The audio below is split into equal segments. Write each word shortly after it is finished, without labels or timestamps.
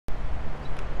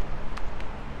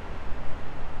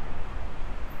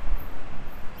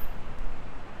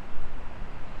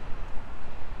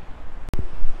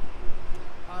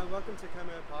Welcome to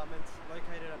Como Apartments,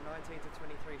 located at 19 to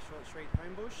 23 Short Street,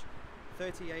 Homebush.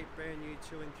 38 brand new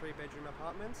 2 and 3 bedroom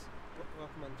apartments.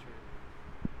 Welcome on through.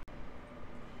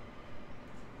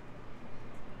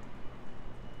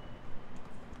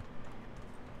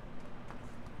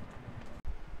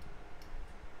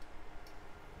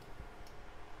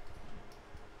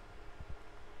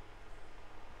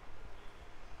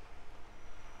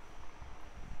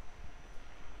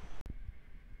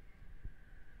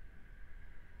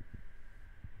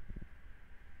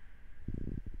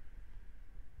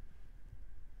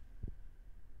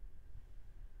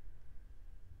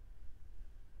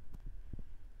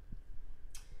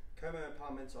 Como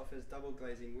Apartments offers double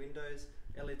glazing windows,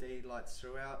 LED lights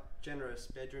throughout, generous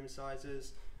bedroom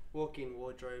sizes, walk-in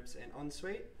wardrobes and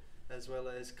ensuite, as well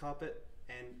as carpet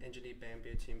and engineered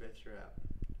bamboo timber throughout.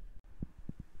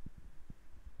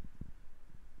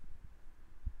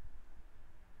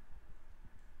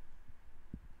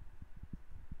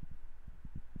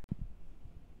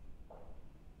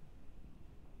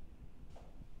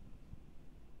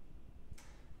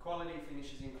 Quality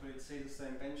finishes include cedar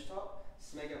stone benchtop,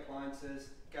 smeg appliances,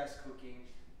 gas cooking,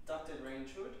 ducted range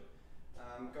hood.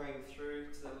 Going through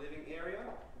to the living area,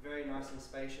 very nice and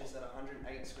spacious at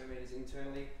 108 square metres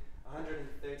internally,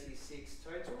 136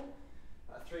 total,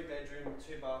 3 bedroom,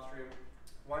 2 bathroom,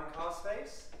 1 car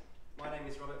space. My name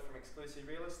is Robert from Exclusive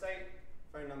Real Estate,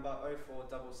 phone number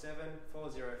 0477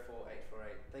 404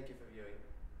 848. Thank you for viewing.